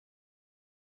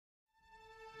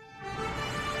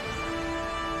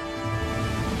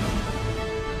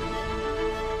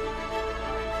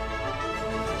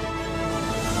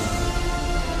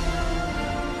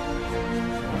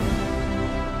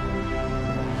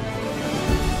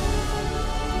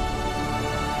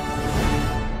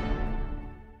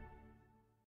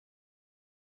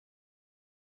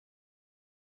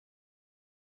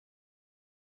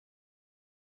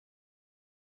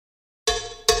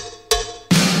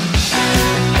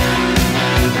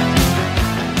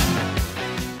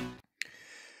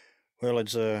Well,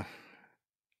 it's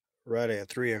right at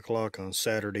 3 o'clock on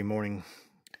Saturday morning.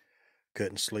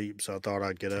 Couldn't sleep, so I thought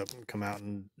I'd get up and come out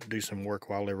and do some work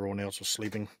while everyone else was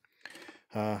sleeping.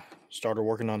 Started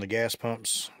working on the gas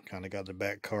pumps. Kind of got the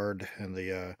back card and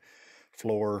the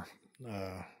floor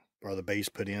or the base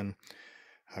put in.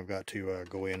 I've got to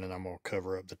go in and I'm going to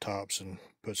cover up the tops and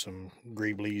put some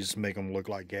greeblies, make them look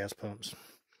like gas pumps.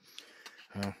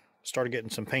 Started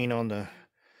getting some paint on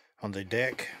the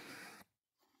deck.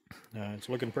 It's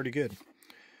looking pretty good.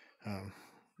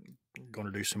 Going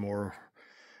to do some more.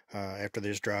 After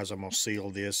this dries, I'm going to seal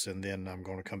this, and then I'm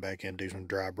going to come back and do some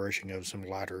dry brushing of some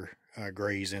lighter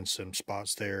grays in some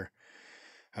spots there.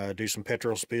 Do some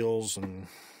petrol spills, and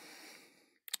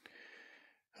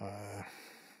then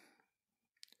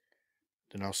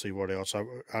I'll see what else.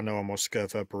 I know I'm going to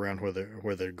scuff up around where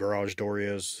the garage door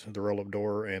is, the roll-up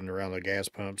door, and around the gas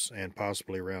pumps, and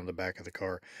possibly around the back of the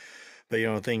car. But you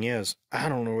know, the thing is, I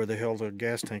don't know where the hell the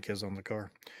gas tank is on the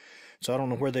car, so I don't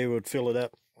know where they would fill it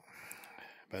up.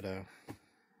 But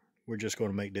we're just going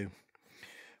to make do.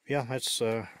 Yeah, that's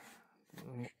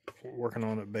working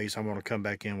on it base. I'm going to come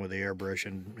back in with the airbrush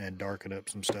and darken up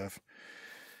some stuff.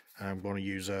 I'm going to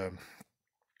use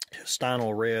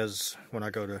Stynol Res when I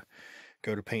go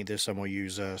to paint this. I'm going to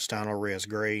use Stynol Res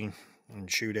Gray and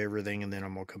shoot everything, and then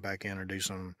I'm going to come back in and do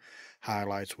some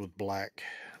highlights with black.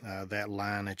 That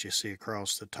line that you see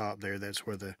across the top there, that's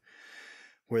where the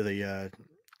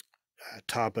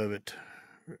top of it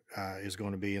is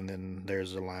going to be, and then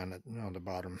there's a line on the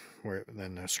bottom where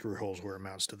then the screw holes where it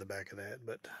mounts to the back of that.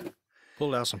 But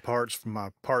pulled out some parts from my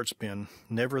parts bin.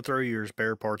 Never throw your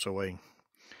spare parts away.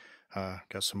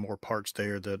 Got some more parts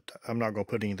there that I'm not going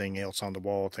to put anything else on the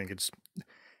wall. I think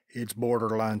it's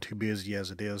borderline too busy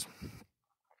as it is.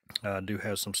 I do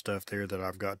have some stuff there that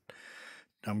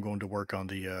I'm going to work on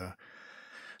the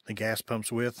gas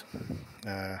pumps with.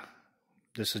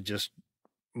 This is just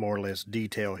more or less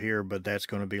detail here, but that's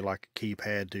going to be like a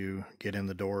keypad to get in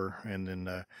the door. And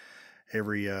then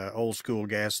every old school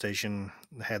gas station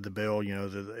had the bell, you know,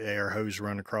 the air hose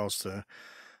run across the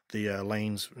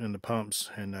lanes in the pumps,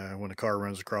 and when the car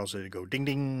runs across it, it'd go ding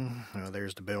ding.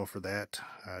 There's the bell for that.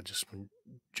 Just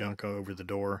junk over the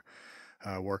door.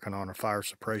 Working on a fire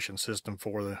suppression system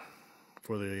for the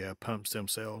pumps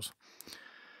themselves.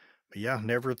 But yeah,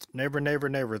 never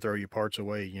throw your parts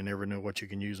away. You never know what you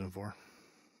can use them for.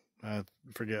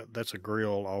 Forget, that's a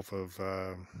grill off of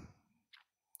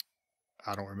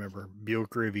I don't remember,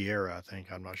 Buick Riviera, I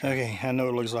think. I'm not sure. Okay, I know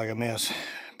it looks like a mess,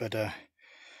 but been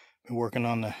working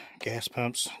on the gas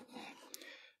pumps,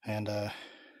 and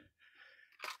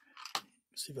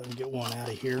see if I can get one out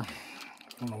of here.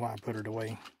 I don't know why I put it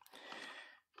away.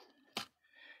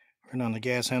 Working on the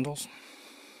gas handles.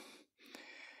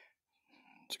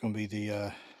 It's going to be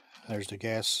there's the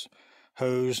gas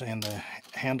hose and the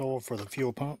handle for the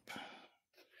fuel pump,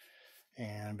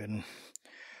 and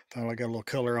finally got a little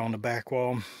color on the back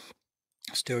wall.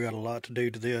 Still got a lot to do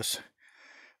to this,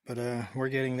 but we're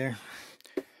getting there.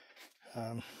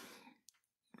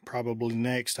 Probably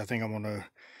next, I think I'm going to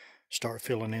start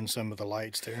filling in some of the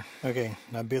lights there. Okay,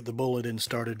 I bit the bullet and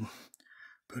started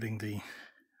putting the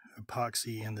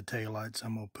epoxy in the taillights.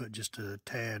 I'm going to put just a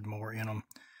tad more in them,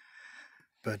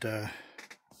 but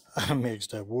I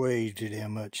mixed up way too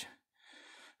damn much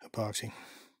epoxy.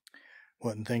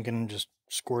 Wasn't thinking, just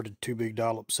squirted 2 big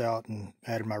dollops out and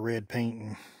added my red paint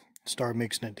and started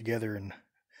mixing it together, and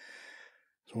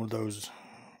it's one of those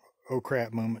oh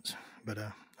crap moments. But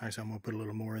actually I'm going to put a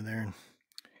little more in there and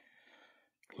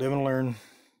live and learn.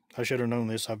 I should have known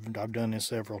this. I've done this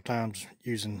several times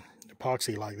using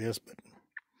epoxy like this,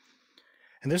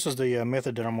 and this is the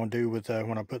method that I'm going to do with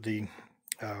when I put the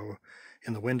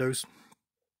in the windows.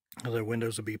 The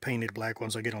windows will be painted black.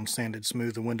 Once I get them sanded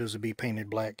smooth, the windows will be painted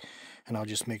black, and I'll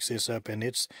just mix this up. And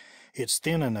it's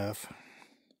thin enough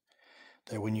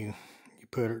that when you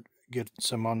get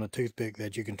some on the toothpick,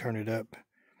 that you can turn it up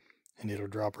and it'll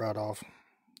drop right off.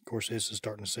 Of course, this is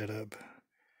starting to set up,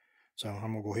 so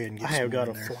I'm gonna go ahead and get. I have got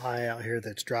a fly out here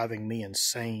that's driving me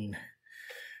insane,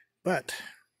 but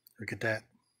look at that.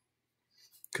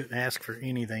 Couldn't ask for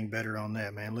anything better on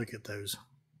that, man. Look at those.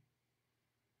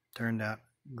 Turned out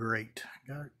great.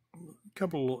 Got a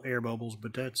couple of little air bubbles,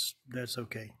 but that's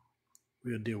okay.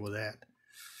 We'll deal with that.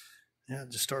 Yeah,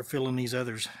 just start filling these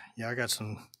others. Yeah, I got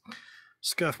some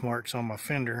scuff marks on my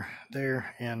fender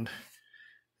there, and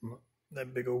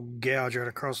that big old gouge right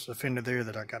across the fender there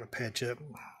that I got to patch up.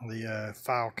 The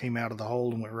file came out of the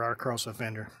hole and went right across the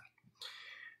fender.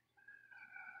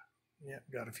 Yeah,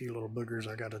 got a few little boogers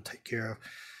I got to take care of.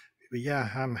 But yeah,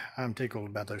 I'm tickled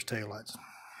about those taillights.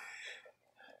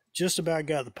 Just about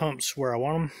got the pumps where I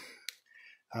want them.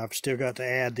 I've still got to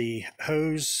add the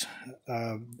hose.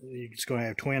 It's going to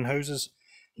have twin hoses.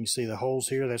 You can see the holes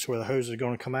here. That's where the hose is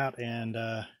going to come out, and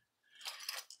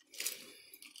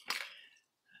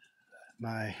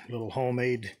my little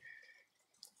homemade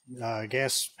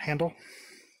gas handle.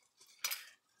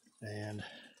 And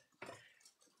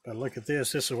but look at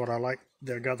this. This is what I like.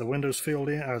 I got the windows filled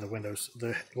in, or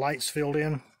the lights filled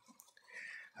in.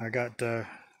 I got a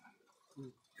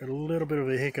little bit of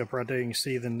a hiccup right there. You can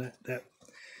see that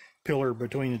pillar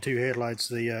between the two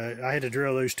headlights. I had to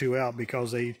drill those two out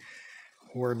because they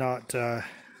were not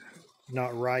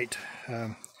right.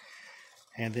 And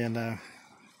then,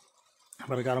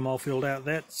 but I got them all filled out.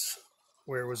 That's,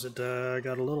 where was it? I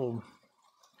got a little,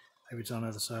 maybe it's on the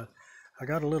other side. I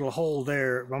got a little hole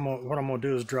there. What I'm gonna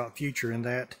do is drop Future in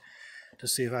that to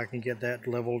see if I can get that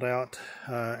leveled out.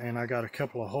 And I got a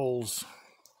couple of holes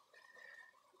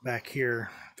back here,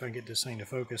 if I can get this thing to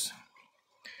focus.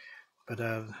 But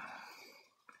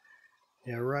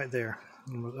yeah, right there.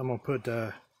 I'm gonna put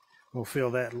we'll fill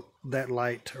that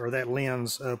light, or that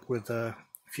lens, up with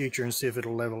Future and see if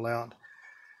it'll level out.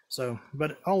 So,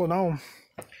 but all in all,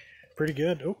 pretty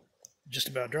good. Oh, just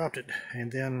about dropped it.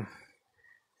 And then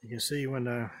you can see when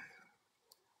it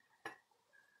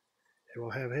will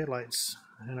have headlights,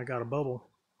 and I got a bubble.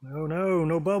 Oh no,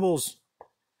 no bubbles.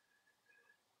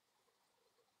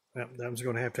 Well, that was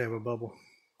going to have a bubble,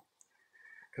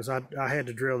 because I had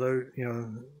to drill those, you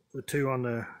know, the two on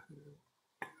the,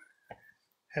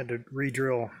 had to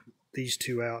re-drill these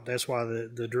two out. That's why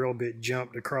the drill bit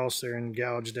jumped across there and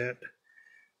gouged that.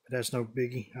 But that's no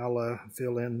biggie. I'll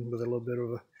fill in with a little bit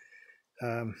of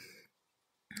a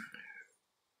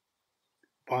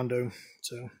Bondo.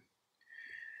 So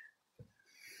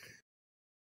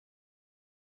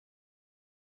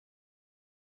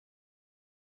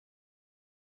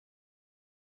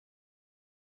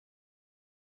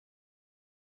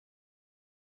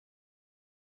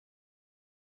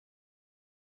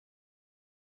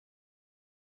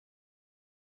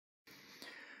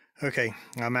okay,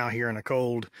 I'm out here in the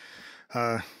cold.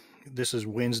 This is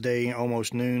Wednesday,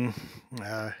 almost noon.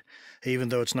 Even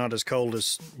though it's not as cold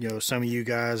as, you know, some of you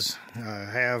guys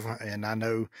have, and I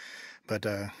know, but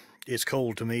it's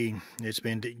cold to me. It's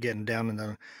been getting down in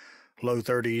the low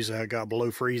 30s. I got below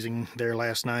freezing there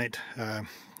last night,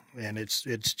 and it's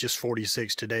just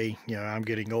 46 today. You know, I'm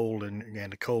getting old, and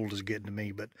the cold is getting to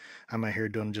me. But I'm out here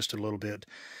doing just a little bit.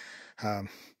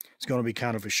 It's going to be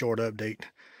kind of a short update.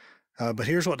 But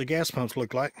here's what the gas pumps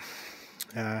look like.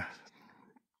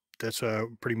 That's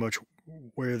pretty much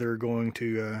where they're going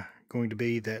to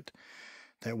be. That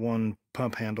one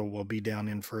pump handle will be down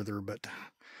in further, but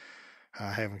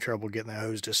having trouble getting the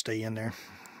hose to stay in there.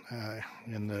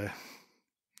 In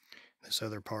this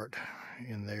other part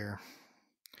in there,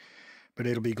 but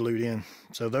it'll be glued in.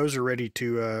 So those are ready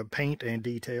to paint and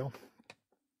detail.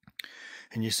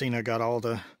 And you've seen I got all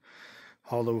the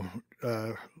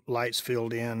lights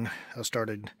filled in. I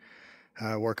started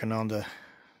working on the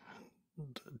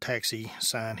taxi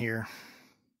sign here.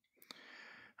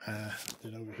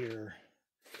 Then over here,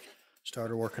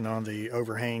 started working on the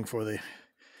overhang for the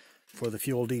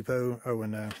fuel depot. Oh,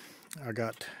 and I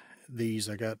got these.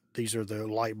 These are the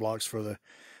light blocks for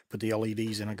put the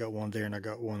LEDs in. I got one there, and I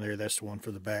got one there. That's the one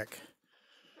for the back.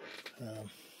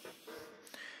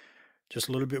 Just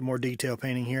a little bit more detail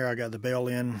painting here. I got the bell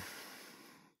in.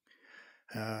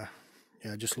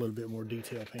 Yeah, just a little bit more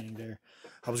detail painting there.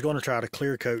 I was going to try to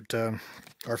clear coat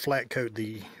or flat coat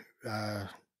the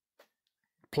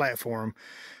platform,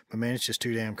 but man, it's just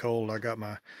too damn cold. I got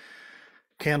my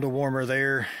candle warmer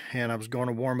there, and I was going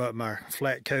to warm up my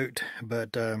flat coat,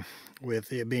 but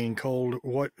with it being cold,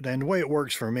 and the way it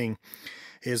works for me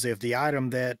is if the item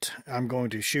that I'm going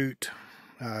to shoot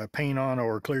paint on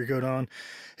or clear coat on,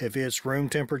 if it's room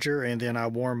temperature and then I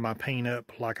warm my paint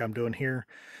up like I'm doing here,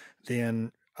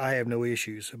 then I have no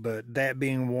issues. But that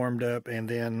being warmed up and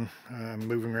then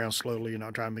moving around slowly, and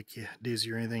I'll try to make you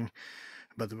dizzy or anything,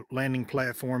 but the landing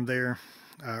platform there,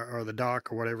 or the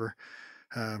dock or whatever,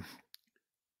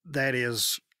 that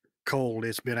is cold.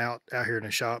 It's been out here in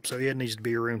the shop, so it needs to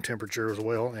be room temperature as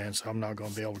well, and so I'm not going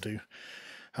to be able to.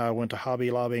 I went to Hobby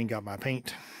Lobby and got my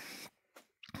paint.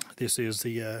 This is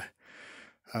the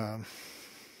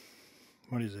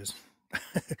what is this?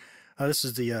 This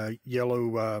is the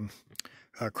yellow,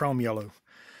 chrome yellow.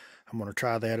 I'm going to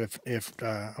try that. If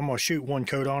I'm going to shoot one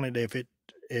coat on it.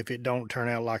 If it don't turn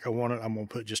out like I want it, I'm going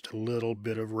to put just a little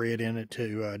bit of red in it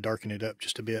to darken it up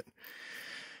just a bit.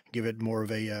 Give it more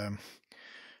of a,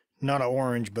 not an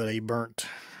orange, but a burnt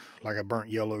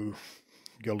yellow,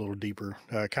 go a little deeper.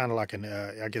 Kind of like an,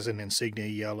 I guess an insignia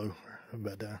yellow.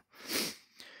 But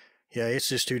Yeah, it's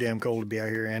just too damn cold to be out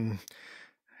here, and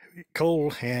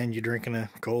cold, and you're drinking a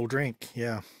cold drink.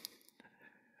 Yeah,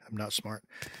 I'm not smart,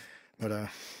 but I'm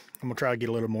gonna try to get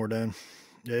a little more done.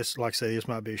 This, like I say, this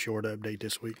might be a short update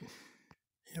this week.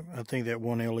 Yep, I think that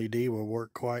one LED will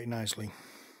work quite nicely.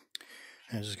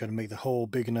 I just got to make the hole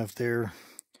big enough there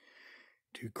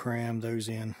to cram those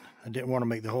in. I didn't want to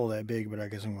make the hole that big, but I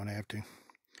guess I'm going to have to.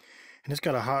 And it's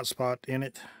got a hot spot in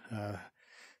it.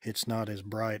 It's not as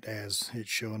bright as it's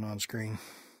showing on screen.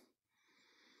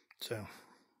 So,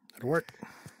 it'll work.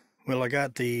 Well, I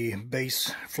got the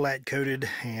base flat coated,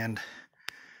 and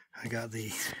I got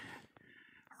the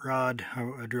rod.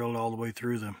 I drilled all the way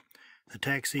through the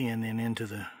taxi and then into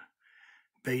the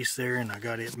base there, and I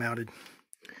got it mounted.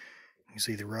 You can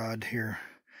see the rod here.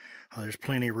 Oh, there's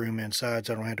plenty of room inside,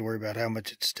 so I don't have to worry about how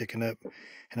much it's sticking up.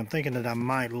 And I'm thinking that I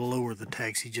might lower the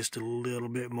taxi just a little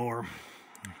bit more.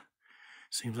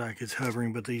 Seems like it's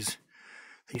hovering, but these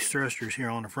thrusters here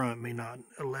on the front may not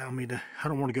allow me to. I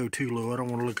don't want to go too low. I don't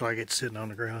want to look like it's sitting on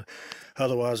the ground.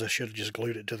 Otherwise, I should have just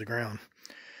glued it to the ground,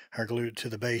 or glued it to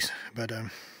the base. But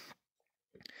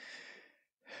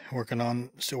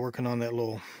still working on that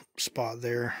little spot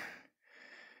there.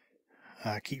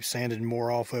 I keep sanding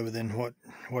more off of it than what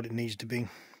it needs to be.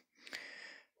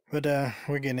 But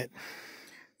we're getting it.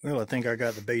 Well, I think I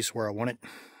got the base where I want it.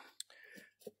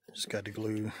 Just got to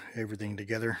glue everything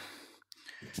together.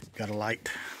 Got a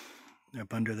light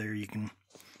up under there. You can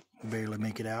barely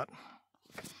make it out.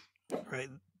 Right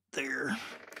there.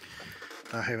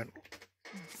 I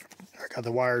got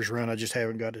the wires run. I just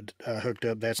haven't got it hooked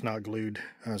up. That's not glued.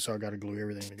 So I got to glue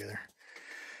everything together.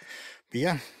 But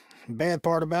yeah. Bad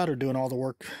part about it, doing all the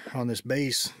work on this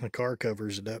base, the car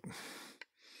covers it up.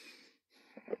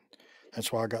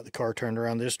 That's why I got the car turned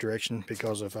around this direction,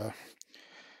 because if I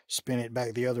spin it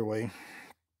back the other way,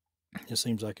 it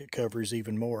seems like it covers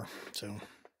even more. So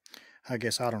I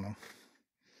guess, I don't know.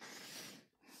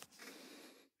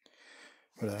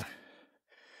 But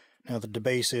now the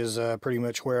base is pretty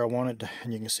much where I want it,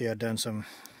 and you can see I've done some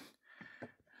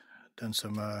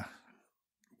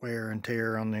wear and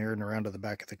tear on there and around to the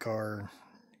back of the car.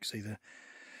 You can see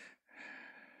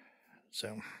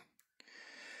so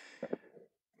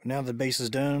now the base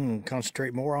is done, and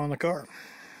concentrate more on the car.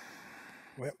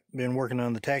 Well, been working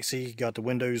on the taxi, got the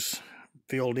windows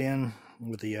filled in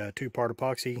with the two-part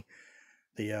epoxy.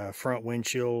 The front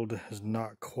windshield is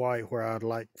not quite where I'd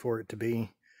like for it to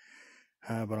be,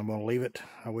 but I'm going to leave it.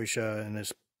 I wish in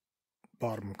this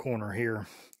bottom corner here,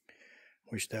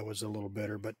 wish that was a little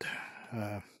better, but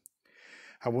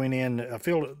I went in, I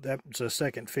filled, that's a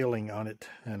second filling on it,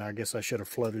 and I guess I should have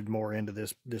flooded more into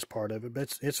this part of it,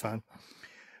 but it's fine.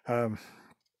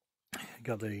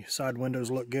 Got the side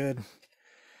windows look good.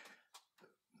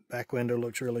 Back window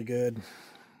looks really good.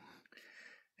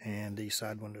 And the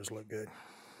side windows look good.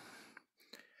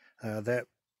 That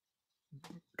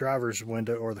driver's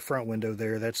window, or the front window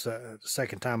there, that's the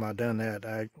second time I've done that.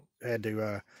 I had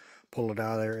to pull it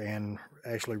out of there and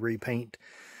actually repaint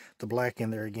the black in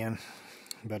there again.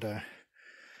 But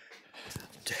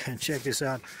check this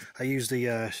out. I used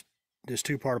the this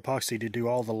two-part epoxy to do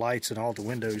all the lights and all the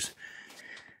windows,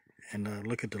 and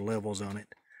look at the levels on it.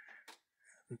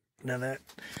 Now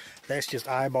that's just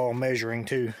eyeball measuring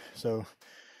too, so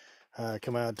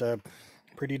come out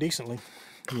pretty decently.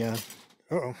 Yeah.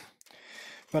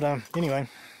 But anyway,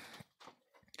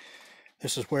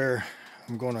 this is where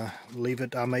I'm gonna leave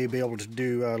it. I may be able to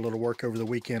do a little work over the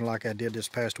weekend like I did this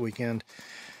past weekend.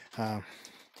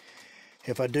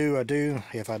 If I do, I do.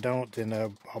 If I don't, then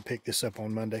I'll pick this up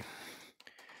on Monday.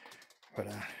 But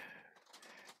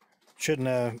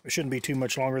shouldn't be too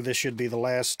much longer. This should be the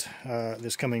last.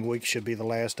 This coming week should be the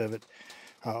last of it.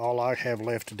 All I have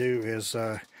left to do is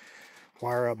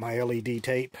wire up my LED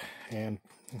tape, and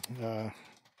I'm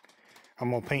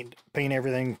gonna paint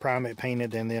everything, prime it, paint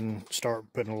it, and then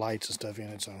start putting lights and stuff in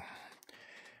it. So, like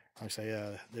I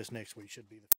say, this next week should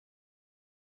be the.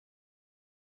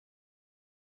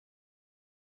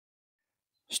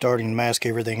 Starting to mask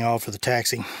everything off for the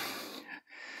taxi.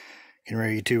 Getting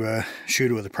ready to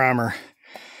shoot it with a primer.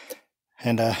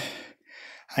 And a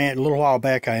little while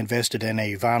back I invested in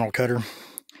a vinyl cutter.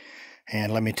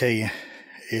 And let me tell you,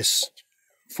 it's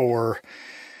for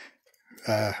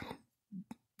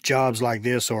jobs like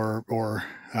this or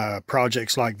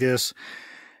projects like this.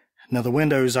 Now the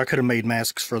windows, I could have made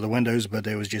masks for the windows, but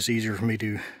it was just easier for me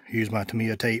to use my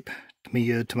Tamiya tape.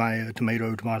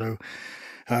 Tomato.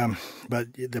 But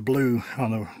the blue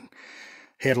on the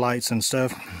headlights and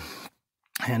stuff,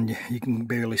 and you can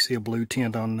barely see a blue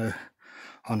tint on the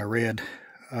red.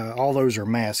 All those are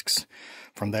masks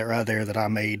from that right there that I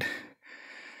made,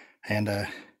 and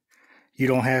you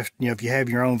don't have, if you have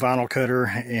your own vinyl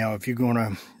cutter, if you're going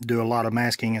to do a lot of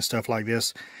masking and stuff like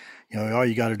this, all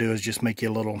you got to do is just make you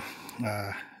a little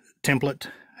template.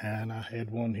 And I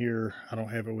had one here. I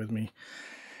don't have it with me.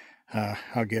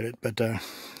 I'll get it, but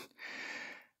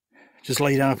just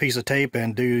lay down a piece of tape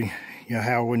and do,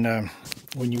 how when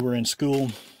you were in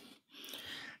school,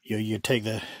 you take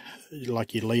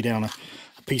like you lay down a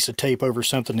piece of tape over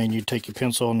something, and you take your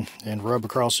pencil and rub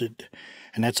across it,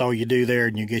 and that's all you do there,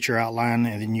 and you get your outline,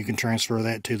 and then you can transfer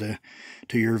that to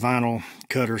your vinyl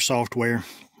cutter software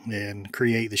and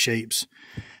create the shapes.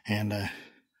 And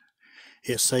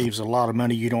it saves a lot of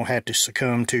money. You don't have to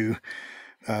succumb to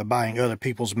buying other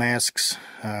people's masks,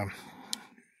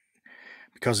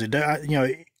 because it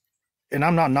and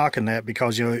I'm not knocking that,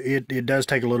 because it does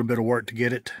take a little bit of work to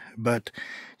get it, but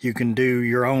you can do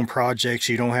your own projects.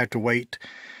 You don't have to wait,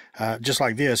 just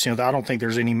like this. I don't think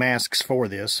there's any masks for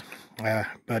this,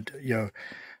 but yeah,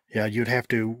 you'd have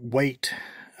to wait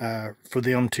for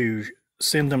them to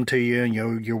send them to you.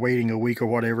 You're waiting a week or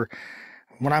whatever.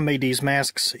 When I made these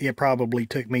masks, it probably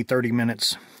took me 30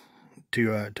 minutes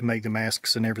to make the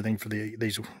masks and everything for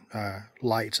these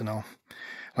lights and all.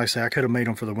 Like I say, I could have made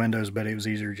them for the windows, but it was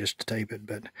easier just to tape it.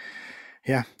 But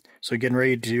yeah, so getting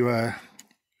ready to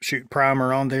shoot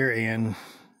primer on there and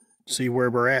see where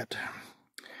we're at.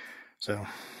 So,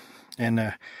 and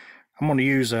I'm going to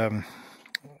use a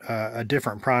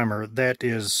different primer. That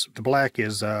is, the black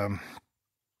is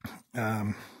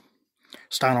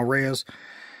Stynylrez,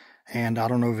 and I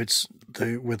don't know if it's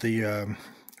with the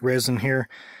resin here,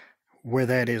 where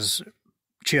that is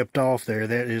chipped off there,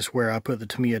 that is where I put the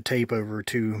Tamiya tape over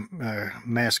to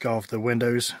mask off the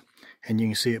windows, and you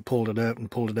can see it pulled it up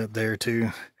there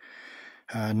too.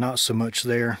 Not so much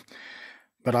there,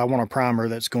 but I want a primer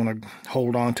that's going to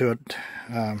hold on to it.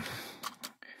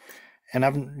 And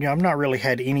I've not really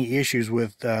had any issues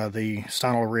with the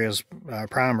Stynylrez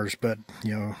primers, but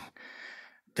that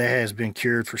has been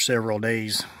cured for several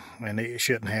days, and it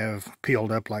shouldn't have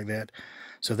peeled up like that.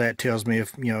 So that tells me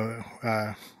if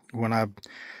when I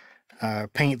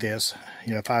paint this,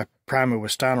 if I prime it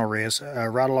with Stynylrez,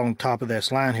 right along the top of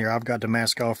this line here, I've got to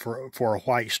mask off for a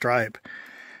white stripe,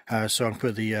 so I can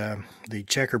put the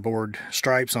checkerboard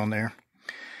stripes on there.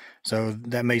 So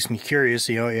that makes me curious,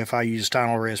 if I use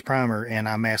Stynylrez primer and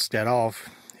I mask that off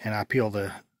and I peel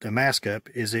the mask up,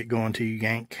 is it going to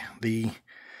yank the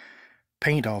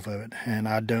paint off of it? And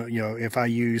I don't, if I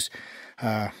use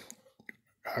a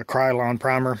Krylon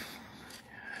primer,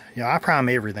 I prime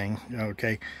everything,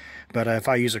 okay, but if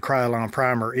I use a Krylon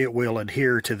primer, it will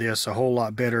adhere to this a whole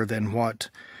lot better than what,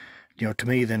 to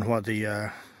me, than what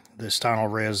the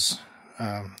Stynylrez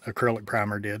acrylic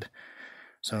primer did.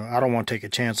 So I don't want to take a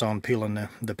chance on peeling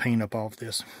the paint up off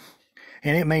this,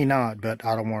 and it may not, but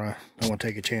I don't want to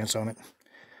take a chance on it.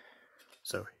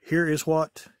 So here is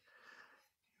what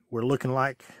we're looking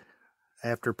like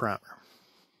after primer.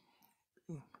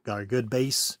 Got a good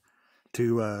base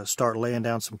to start laying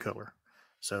down some color.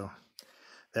 So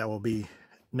that will be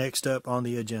next up on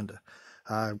the agenda.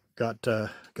 I got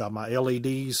my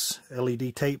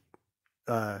LED tape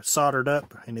soldered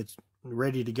up, and it's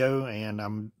ready to go, and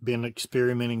I'm been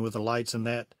experimenting with the lights and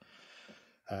that.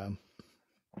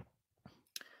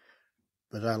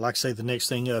 But like I say, the next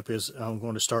thing up is I'm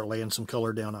going to start laying some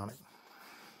color down on it.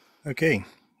 Okay,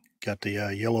 got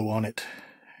the yellow on it,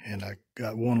 and I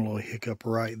got one little hiccup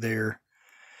right there.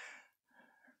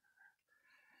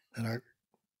 And I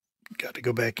got to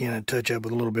go back in and touch up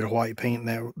with a little bit of white paint,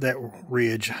 and that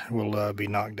ridge will be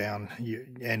knocked down.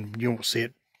 And you won't see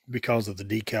it because of the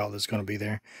decal that's going to be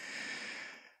there.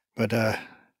 But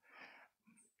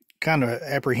kind of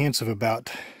apprehensive about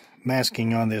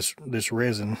masking on this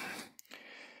resin,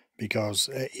 because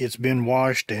it's been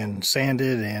washed and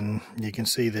sanded, and you can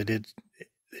see that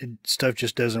stuff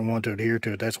just doesn't want to adhere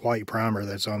to it. That's white primer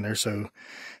that's on there. So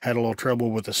had a little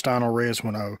trouble with the Stynylrez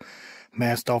when I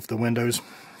masked off the windows,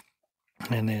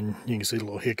 and then you can see a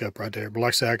little hiccup right there. But like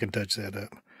I say, I can touch that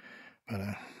up. But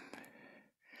I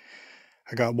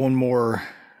got one more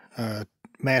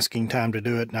masking time to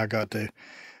do it, and I'm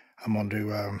going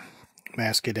to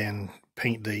mask it and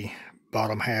paint the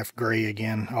bottom half gray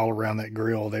again, all around that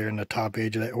grill there in the top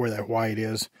edge of that, where that white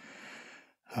is.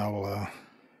 I'll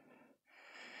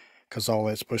because all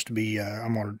that's supposed to be,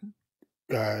 I'm going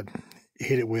to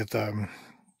hit it with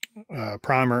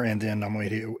primer, and then I'm going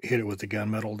to hit it with the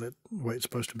gunmetal, that way it's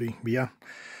supposed to be. But yeah,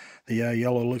 the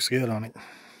yellow looks good on it.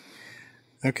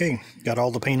 Okay, got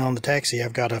all the paint on the taxi.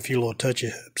 I've got a few little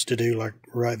touch-ups to do, like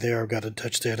right there. I've got to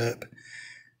touch that up.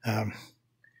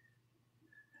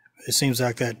 It seems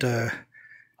like that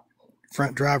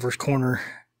front driver's corner,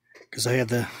 because I had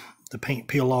the the paint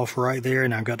peel off right there,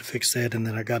 and I've got to fix that. And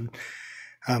then I got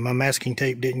my masking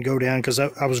tape didn't go down because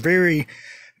I was very,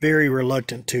 very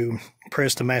reluctant to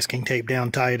press the masking tape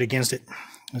down tight against it.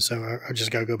 And so I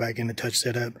just got to go back in and touch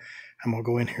that up. I'm going to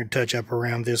go in here and touch up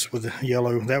around this with the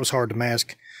yellow. That was hard to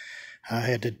mask. I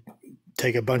had to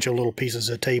take a bunch of little pieces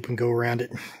of tape and go around it,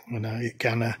 and it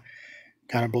kind of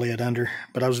bled under.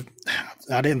 But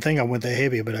I didn't think I went that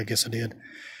heavy, but I guess I did.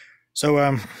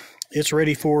 So it's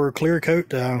ready for clear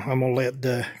coat. I'm going to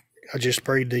let I just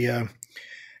sprayed the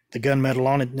gunmetal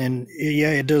on it, and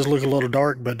yeah, it does look a little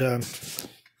dark, but and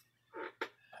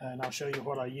I'll show you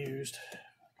what I used.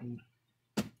 I can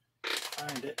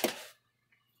find it.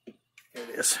 Here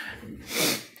it is.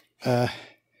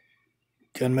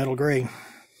 Gunmetal gray.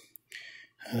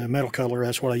 Metal color,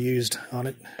 that's what I used on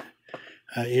it.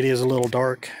 It is a little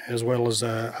dark, as well as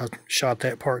I shot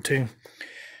that part too.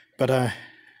 But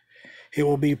it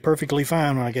will be perfectly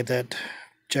fine when I get that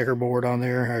checkerboard on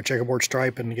there, or checkerboard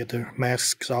stripe, and get the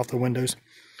masks off the windows.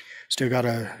 Still got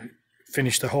to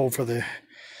finish the hole for the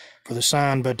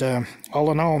sign, but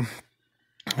all in all,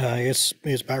 it's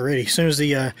about ready. As soon as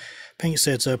the paint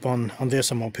sets up on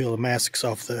this, I'm gonna peel the masks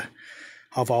off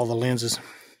all the lenses,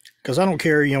 because I don't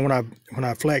care, you know, when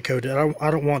I flat coat it,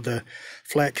 I don't want the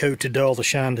flat coat to dull the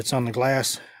shine that's on the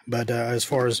glass. But as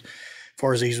far as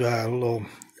these little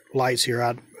lights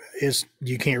here,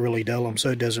 you can't really dull them, so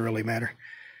it doesn't really matter.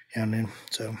 And then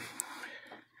so I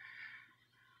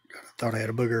thought I had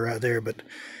a booger right there, but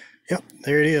yep,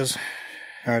 there it is.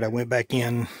 All right, I went back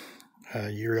in.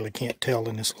 You really can't tell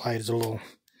in this light; it's a little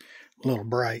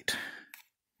bright.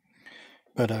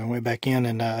 But I went back in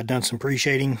and I done some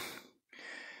pre-shading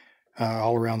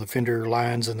all around the fender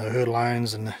lines and the hood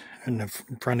lines and the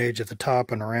front edge at the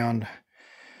top and around,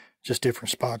 just different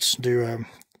spots to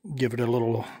give it a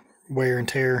little wear and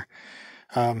tear.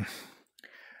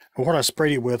 What I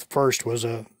sprayed it with first was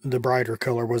the brighter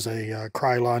color was a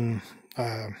Krylon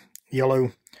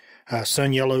yellow,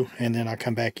 sun yellow, and then I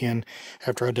come back in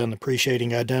after I done the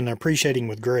pre-shading. I done a pre-shading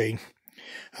with gray.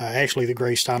 Actually the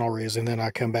gray stynol resin, and then I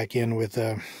come back in with,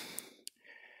 if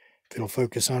it'll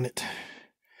focus on it,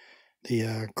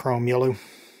 the chrome yellow.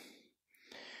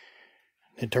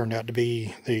 It turned out to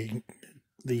be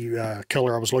the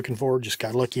color I was looking for. Just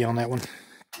got lucky on that one.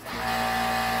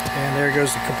 And there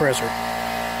goes the compressor.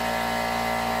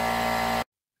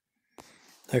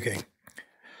 Okay.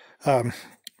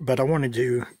 But I wanted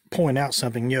to point out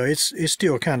something. You know, it's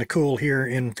still kind of cool here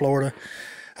in Florida.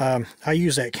 I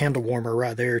use that candle warmer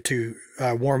right there to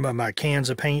warm up my cans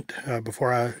of paint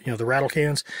before the rattle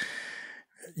cans.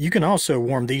 You can also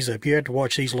warm these up. You have to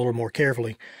watch these a little more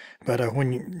carefully. But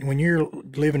when you're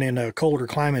living in colder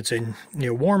climates, and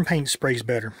warm paint sprays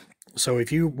better. So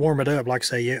if you warm it up, like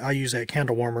say I use that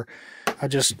candle warmer, I'll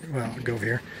go over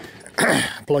here,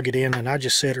 plug it in, and I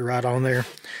just set it right on there,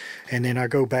 and then I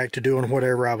go back to doing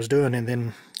whatever I was doing, and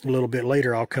then a little bit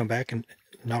later I'll come back and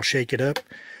I'll shake it up,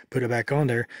 put it back on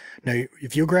there. Now,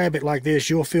 if you grab it like this,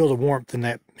 you'll feel the warmth in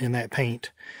that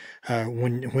paint.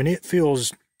 When it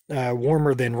feels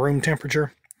warmer than room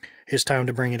temperature, it's time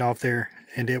to bring it off there,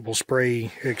 and it will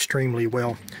spray extremely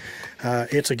well.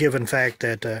 It's a given fact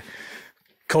that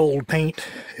cold paint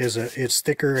it's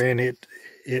thicker, and it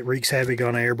wreaks havoc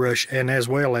on an airbrush, and as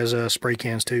well as spray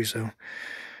cans too. So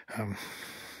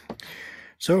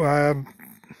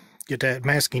get that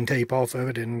masking tape off of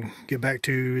it and get back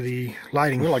to the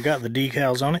lighting. Well, I got the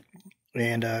decals on it,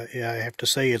 and yeah, I have to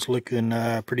say it's looking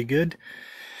pretty good.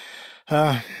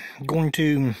 Going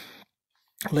to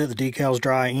let the decals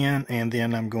dry in, and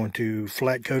then I'm going to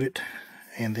flat coat it,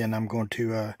 and then I'm going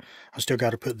to I still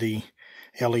got to put the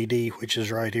LED, which is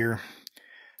right here,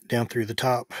 down through the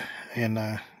top, and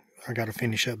I got to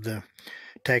finish up the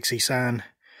taxi sign,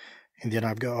 and then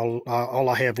I've got all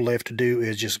I have left to do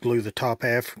is just glue the top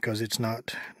half, because it's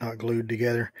not glued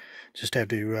together. Just have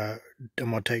to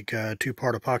I'm going to take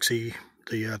 2-part epoxy,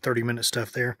 the 30-minute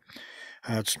stuff there.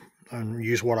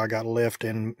 Use what I got left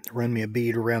and run me a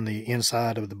bead around the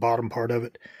inside of the bottom part of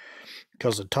it,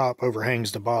 because the top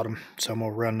overhangs the bottom. So I'm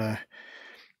gonna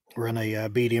run a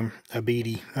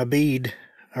bead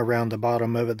around the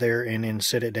bottom of it there, and then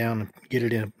set it down and get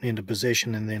it into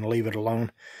position, and then leave it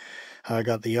alone. I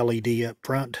got the LED up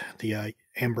front, the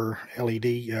amber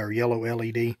LED or yellow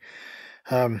LED.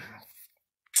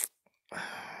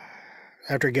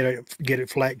 After I get it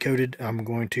flat coated, I'm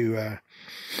going to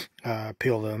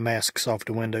peel the masks off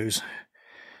the windows.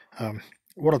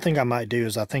 What I think I might do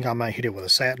is I think I might hit it with a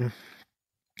satin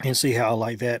and see how I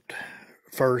like that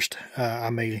first. I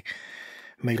may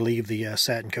leave the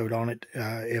satin coat on it.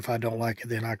 If I don't like it,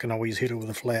 then I can always hit it with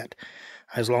a flat,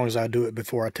 as long as I do it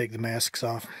before I take the masks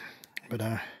off. But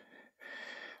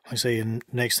I say, the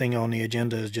next thing on the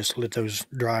agenda is just let those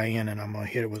dry in, and I'm going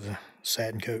to hit it with a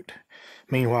satin coat.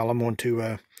 Meanwhile, I'm going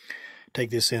to take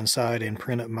this inside and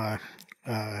print up my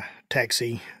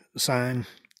taxi sign.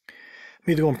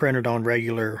 I'm either going to print it on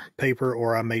regular paper,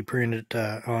 or I may print it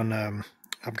on,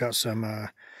 I've got some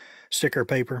sticker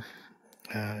paper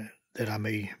that I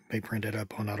may print it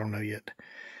up on. I don't know yet,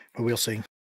 but we'll see.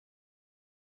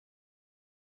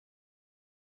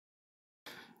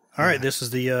 All right, this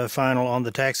is the final on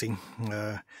the taxi.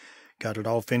 Got it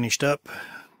all finished up.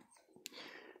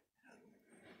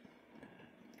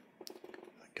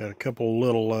 Got a couple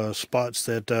little spots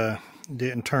that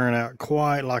didn't turn out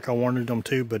quite like I wanted them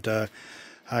to, but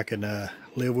I can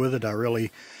live with it. I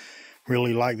really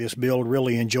like this build,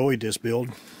 really enjoyed this build.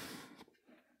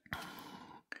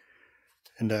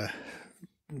 And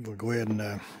we'll go ahead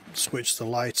and switch the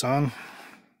lights on.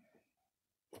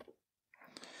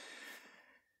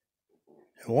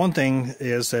 One thing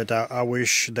is that I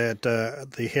wish that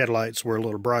the headlights were a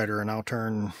little brighter, and I'll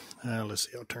turn, let's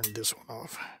see, I'll turn this one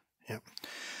off. Yep.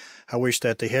 I wish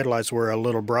that the headlights were a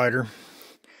little brighter,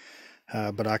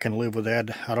 but I can live with that.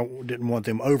 I didn't want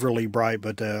them overly bright,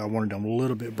 but I wanted them a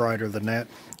little bit brighter than that.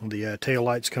 The tail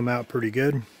lights come out pretty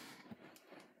good.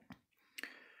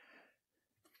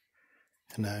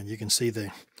 And you can see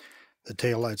the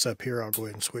tail lights up here. I'll go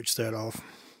ahead and switch that off.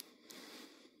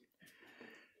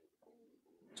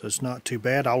 So it's not too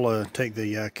bad. I'll take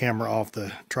the camera off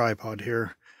the tripod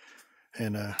here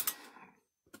and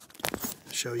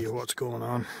show you what's going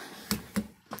on.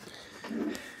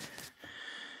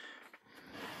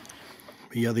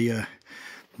 But yeah, the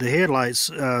headlights,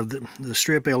 the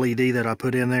strip LED that I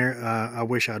put in there, I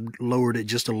wish I'd lowered it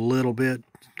just a little bit,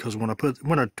 because when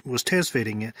I was test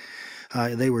fitting it,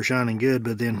 they were shining good,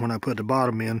 but then when I put the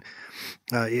bottom in,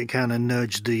 it kind of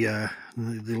nudged the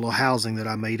little housing that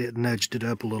I made, it nudged it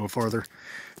up a little farther.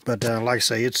 But like I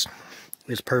say, it's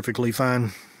perfectly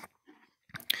fine.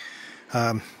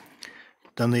 Done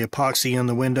the epoxy on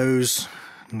the windows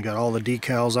and got all the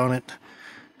decals on it.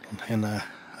 And like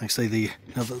I say, the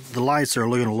lights are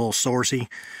looking a little sourcey,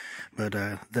 but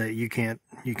you can't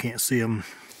see them.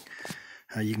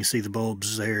 You can see the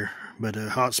bulbs there, but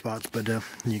hot spots, but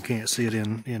you can't see it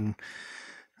in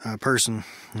person.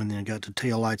 And then got the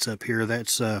tail lights up here.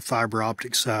 That's fiber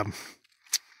optics. I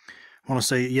want to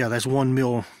say, yeah, that's 1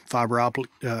 mil fiber optic.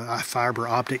 I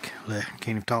can't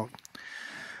even talk.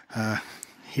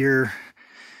 Here,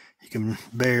 you can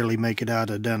barely make it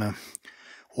out. I've done a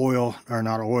oil, or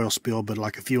not an oil spill, but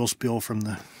like a fuel spill from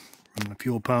the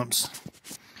fuel pumps,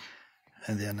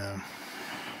 and then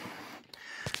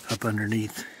up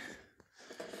underneath.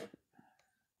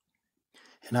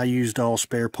 And I used all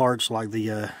spare parts, like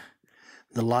the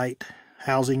light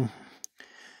housing.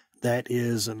 That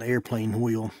is an airplane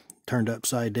wheel turned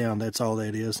upside down. That's all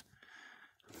that is.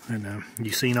 And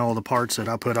you've seen all the parts that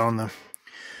I put on the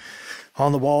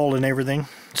wall and everything.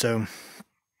 So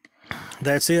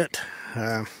that's it.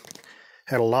 Had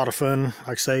a lot of fun, like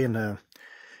I say, and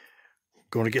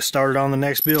going to get started on the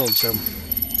next build. So